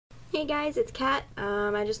Hey guys, it's Kat.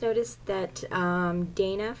 I just noticed that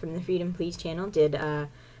Dana from the Freedom Please channel did a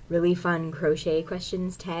really fun crochet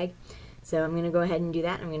questions tag. So I'm going to go ahead and do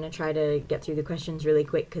that. I'm going to try to get through the questions really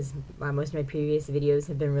quick because most of my previous videos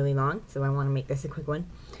have been really long, so I want to make this a quick one.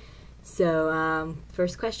 So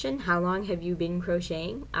first question, how long have you been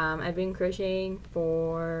crocheting? I've been crocheting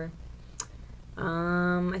for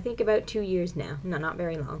I think about 2 years now. No, not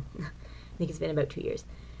very long. I think it's been about 2 years.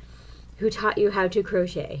 Who taught you how to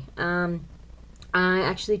crochet? I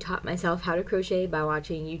actually taught myself how to crochet by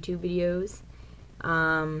watching YouTube videos,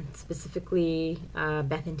 specifically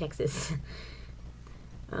Beth in Texas.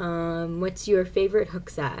 What's your favorite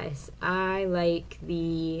hook size? I like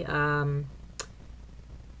the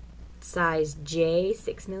size J,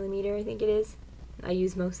 6mm I think it is. I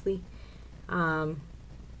use mostly. And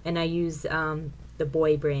I use the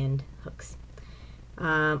Boy brand hooks.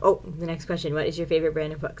 The next question, what is your favorite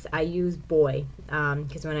brand of hooks? I use Boy,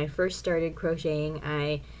 because when I first started crocheting,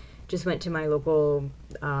 I just went to my local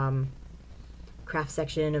craft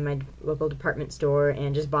section of my local department store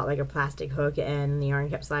and just bought like a plastic hook, and the yarn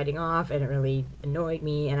kept sliding off and it really annoyed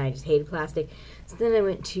me and I just hated plastic. So then I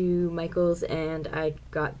went to Michael's and I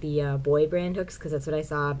got the Boy brand hooks because that's what I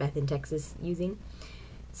saw Beth in Texas using.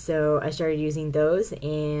 So I started using those,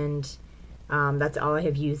 and that's all I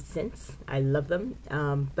have used since. I love them,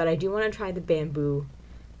 but I do want to try the bamboo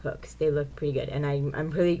hooks. They look pretty good, and I'm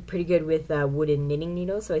pretty good with wooden knitting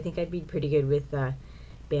needles, so I think I'd be pretty good with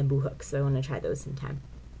bamboo hooks, so I want to try those sometime.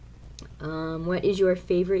 What is your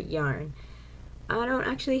favorite yarn? I don't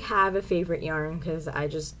actually have a favorite yarn because I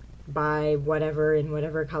just buy whatever in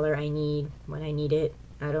whatever color I need when I need it.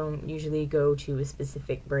 I don't usually go to a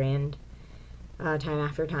specific brand time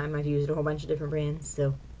after time. I've used a whole bunch of different brands,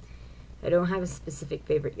 so I don't have a specific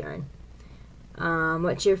favorite yarn.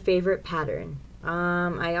 What's your favorite pattern?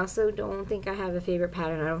 I also don't think I have a favorite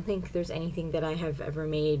pattern. I don't think there's anything that I have ever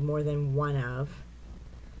made more than one of.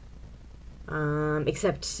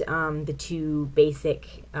 Except the two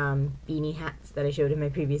basic beanie hats that I showed in my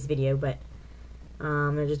previous video, but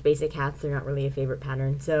they're just basic hats. They're not really a favorite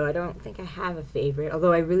pattern, so I don't think I have a favorite,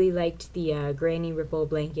 although I really liked the Granny Ripple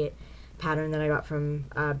blanket pattern that I got from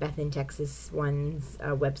Beth in Texas one's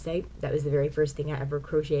website. That was the very first thing I ever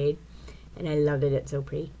crocheted, and I loved it. It's so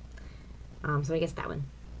pretty. So I guess that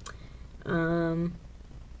one.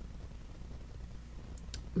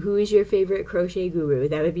 Who is your favorite crochet guru?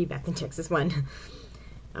 That would be Beth in Texas one.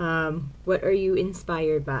 What are you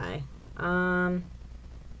inspired by?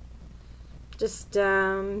 Just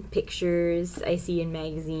pictures I see in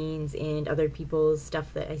magazines and other people's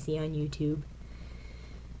stuff that I see on YouTube.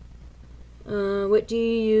 What do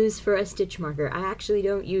you use for a stitch marker? I actually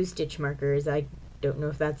don't use stitch markers. I don't know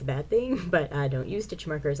if that's a bad thing, but I don't use stitch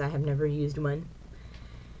markers. I have never used one.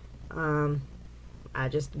 I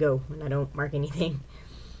just go and I don't mark anything.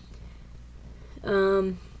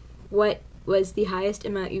 What was the highest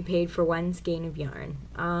amount you paid for one skein of yarn?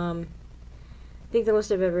 I think the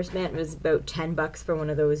most I've ever spent was about $10 for one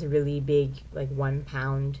of those really big, like 1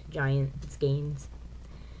 pound giant skeins.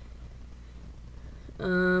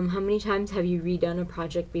 How many times have you redone a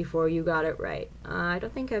project before you got it right? I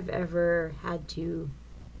don't think I've ever had to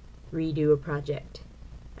redo a project.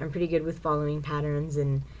 I'm pretty good with following patterns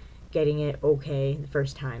and getting it okay the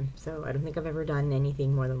first time, so I don't think I've ever done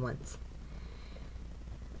anything more than once.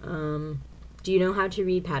 Do you know how to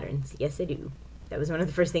read patterns? Yes, I do. That was one of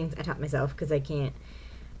the first things I taught myself because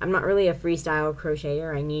I'm not really a freestyle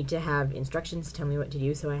crocheter. I need to have instructions to tell me what to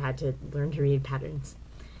do, so I had to learn to read patterns.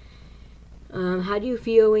 How do you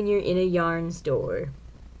feel when you're in a yarn store?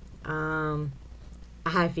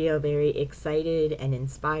 I feel very excited and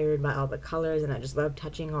inspired by all the colors, and I just love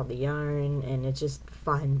touching all the yarn, and it's just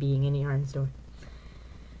fun being in a yarn store.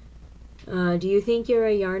 Do you think you're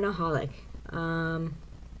a yarnaholic?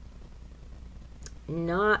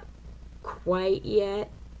 Not quite yet.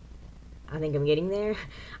 I think I'm getting there.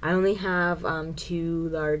 I only have 2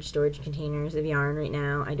 large storage containers of yarn right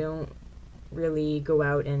now. I don't really go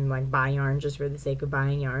out and like buy yarn just for the sake of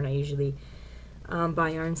buying yarn. I usually buy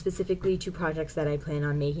yarn specifically to projects that I plan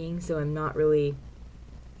on making, so I'm not really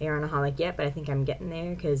a yarnaholic yet, but I think I'm getting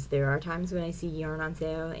there because there are times when I see yarn on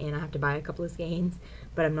sale and I have to buy a couple of skeins,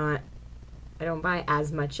 but I don't buy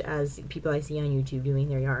as much as people I see on YouTube doing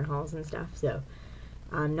their yarn hauls and stuff, so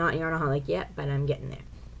I'm not yarnaholic yet, but I'm getting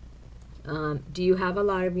there. Do you have a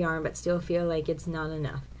lot of yarn but still feel like it's not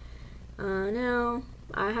enough? No.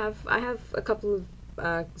 I have a couple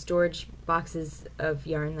of storage boxes of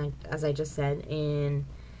yarn, that, as I just said, and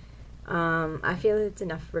I feel it's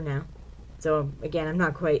enough for now. So again, I'm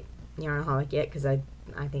not quite yarnaholic yet because I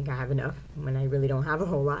think I have enough when I really don't have a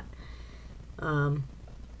whole lot.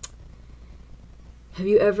 Have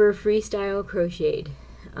you ever freestyle crocheted?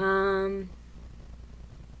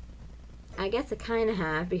 I guess I kind of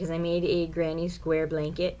have, because I made a granny square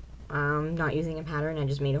blanket, not using a pattern. I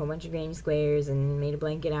just made a whole bunch of granny squares and made a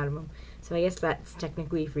blanket out of them. So I guess that's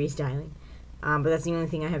technically freestyling. But that's the only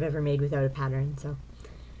thing I have ever made without a pattern. So,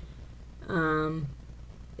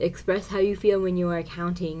 express how you feel when you are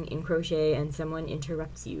counting in crochet and someone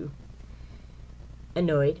interrupts you.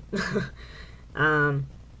 Annoyed.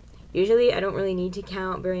 Usually I don't really need to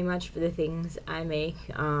count very much for the things I make.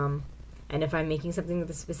 And if I'm making something with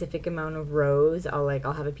a specific amount of rows, I'll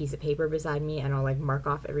have a piece of paper beside me and I'll mark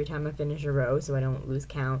off every time I finish a row so I don't lose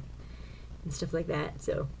count and stuff like that.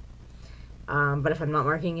 So, but if I'm not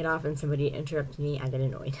marking it off and somebody interrupts me, I get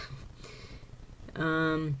annoyed.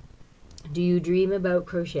 Do you dream about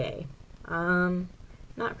crochet?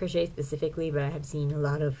 Not crochet specifically, but I have seen a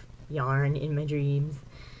lot of yarn in my dreams.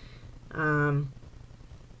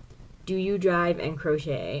 Do you drive and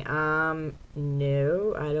crochet?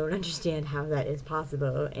 No, I don't understand how that is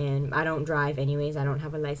possible, and I don't drive anyways. I don't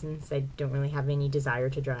have a license. I don't really have any desire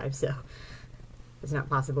to drive, so it's not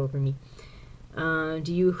possible for me.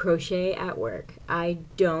 Do you crochet at work? I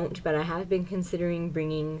don't, but I have been considering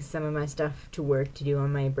bringing some of my stuff to work to do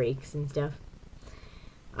on my breaks and stuff.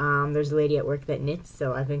 There's a lady at work that knits,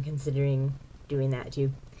 so I've been considering doing that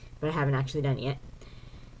too, but I haven't actually done it yet.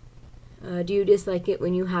 Do you dislike it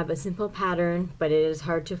when you have a simple pattern, but it is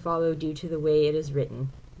hard to follow due to the way it is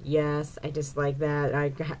written? Yes, I dislike that.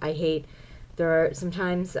 I hate, there are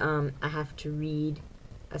sometimes I have to read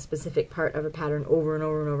a specific part of a pattern over and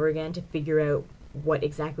over and over again to figure out what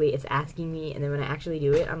exactly it's asking me, and then when I actually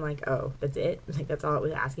do it, I'm like, oh, that's it? That's all it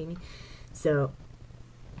was asking me? So,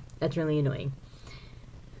 that's really annoying.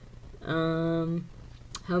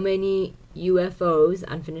 How many UFOs,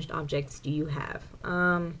 unfinished objects, do you have?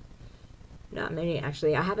 Not many,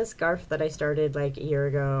 actually. I have a scarf that I started a year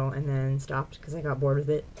ago and then stopped because I got bored with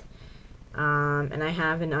it. And I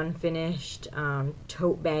have an unfinished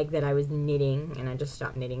tote bag that I was knitting, and I just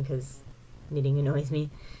stopped knitting because knitting annoys me.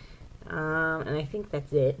 And I think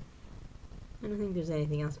that's it. I don't think there's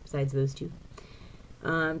anything else besides those two.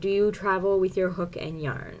 Do you travel with your hook and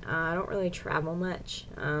yarn? I don't really travel much.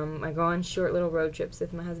 I go on short little road trips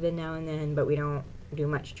with my husband now and then, but we don't do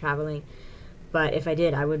much traveling. But if I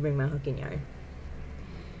did, I would bring my hook and yarn.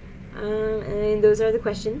 And those are the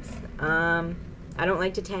questions. I don't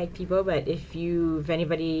like to tag people, but if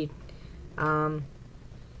anybody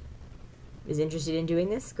is interested in doing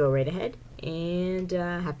this, go right ahead. And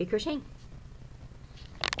happy crocheting.